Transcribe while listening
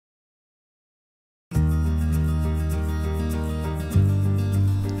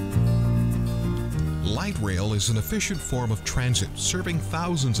rail is an efficient form of transit, serving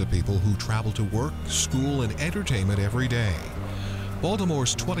thousands of people who travel to work, school, and entertainment every day.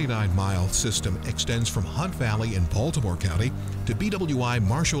 Baltimore's 29-mile system extends from Hunt Valley in Baltimore County to BWI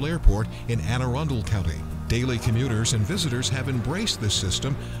Marshall Airport in Anne Arundel County. Daily commuters and visitors have embraced this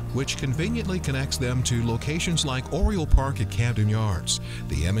system, which conveniently connects them to locations like Oriole Park at Camden Yards,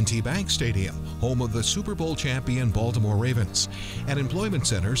 the M&T Bank Stadium, home of the Super Bowl champion Baltimore Ravens, and employment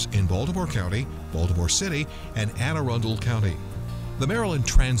centers in Baltimore County, Baltimore City, and Anne Arundel County. The Maryland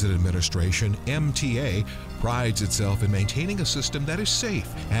Transit Administration, MTA, prides itself in maintaining a system that is safe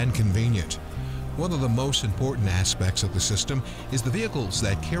and convenient. One of the most important aspects of the system is the vehicles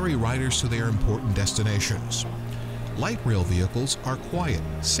that carry riders to their important destinations. Light rail vehicles are quiet,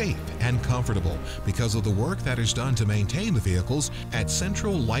 safe, and comfortable because of the work that is done to maintain the vehicles at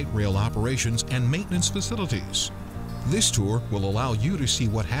Central Light Rail Operations and Maintenance Facilities. This tour will allow you to see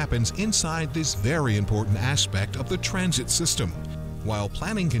what happens inside this very important aspect of the transit system. While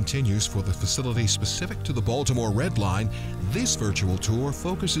planning continues for the facility specific to the Baltimore Red Line, this virtual tour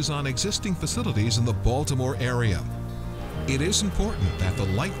focuses on existing facilities in the Baltimore area. It is important that the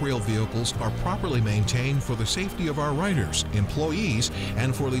light rail vehicles are properly maintained for the safety of our riders, employees,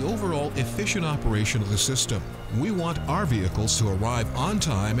 and for the overall efficient operation of the system. We want our vehicles to arrive on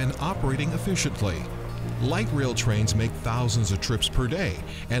time and operating efficiently. Light rail trains make thousands of trips per day,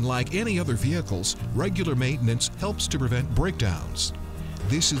 and like any other vehicles, regular maintenance helps to prevent breakdowns.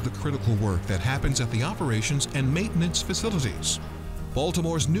 This is the critical work that happens at the operations and maintenance facilities.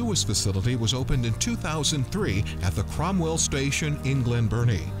 Baltimore's newest facility was opened in 2003 at the Cromwell Station in Glen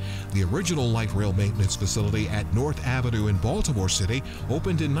Burnie. The original light rail maintenance facility at North Avenue in Baltimore City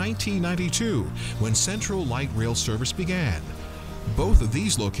opened in 1992 when Central Light Rail service began. Both of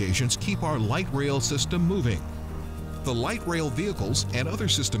these locations keep our light rail system moving. The light rail vehicles and other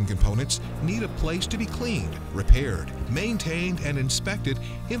system components need a place to be cleaned, repaired, maintained, and inspected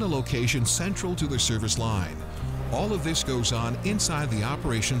in a location central to the service line. All of this goes on inside the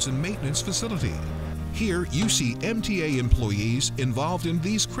operations and maintenance facility. Here you see MTA employees involved in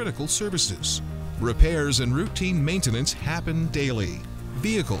these critical services. Repairs and routine maintenance happen daily.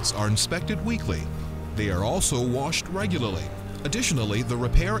 Vehicles are inspected weekly. They are also washed regularly. Additionally, the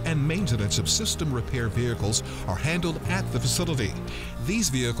repair and maintenance of system repair vehicles are handled at the facility. These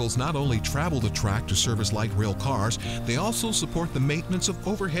vehicles not only travel the track to service light rail cars, they also support the maintenance of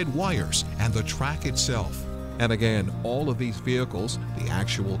overhead wires and the track itself. And again, all of these vehicles, the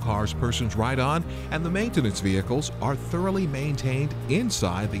actual cars persons ride on, and the maintenance vehicles are thoroughly maintained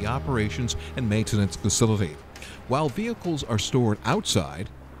inside the operations and maintenance facility. While vehicles are stored outside,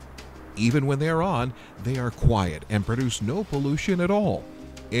 even when they're on, they are quiet and produce no pollution at all.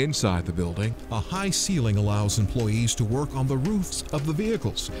 Inside the building, a high ceiling allows employees to work on the roofs of the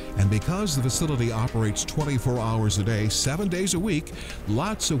vehicles. And because the facility operates 24 hours a day, 7 days a week,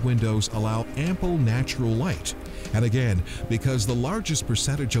 lots of windows allow ample natural light. And again, because the largest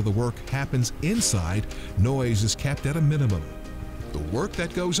percentage of the work happens inside, noise is kept at a minimum. The work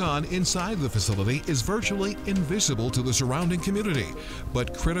that goes on inside the facility is virtually invisible to the surrounding community,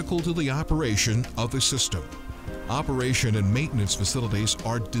 but critical to the operation of the system. Operation and maintenance facilities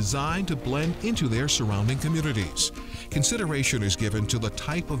are designed to blend into their surrounding communities. Consideration is given to the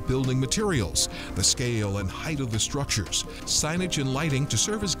type of building materials, the scale and height of the structures, signage and lighting to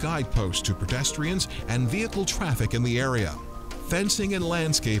serve as guideposts to pedestrians and vehicle traffic in the area. Fencing and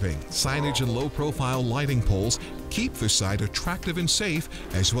landscaping, signage and low-profile lighting poles keep the site attractive and safe,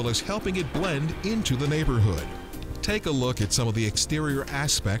 as well as helping it blend into the neighborhood. Take a look at some of the exterior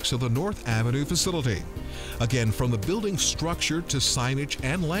aspects of the North Avenue facility. Again, from the building structure to signage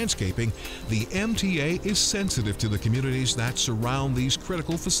and landscaping, the MTA is sensitive to the communities that surround these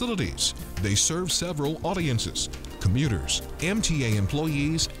critical facilities. They serve several audiences: commuters, MTA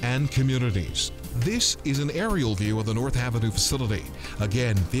employees, and communities. This is an aerial view of the North Avenue facility.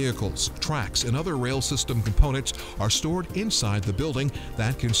 Again, vehicles, tracks, and other rail system components are stored inside the building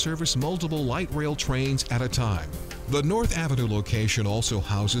that can service multiple light rail trains at a time. The North Avenue location also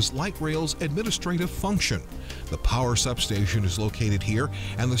houses light rail's administrative function. The power substation is located here,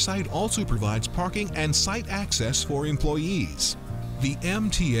 and the site also provides parking and site access for employees. The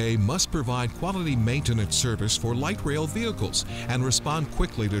MTA must provide quality maintenance service for light rail vehicles and respond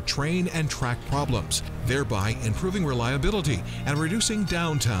quickly to train and track problems, thereby improving reliability and reducing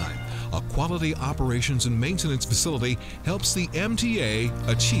downtime. A quality operations and maintenance facility helps the MTA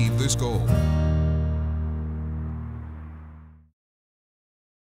achieve this goal.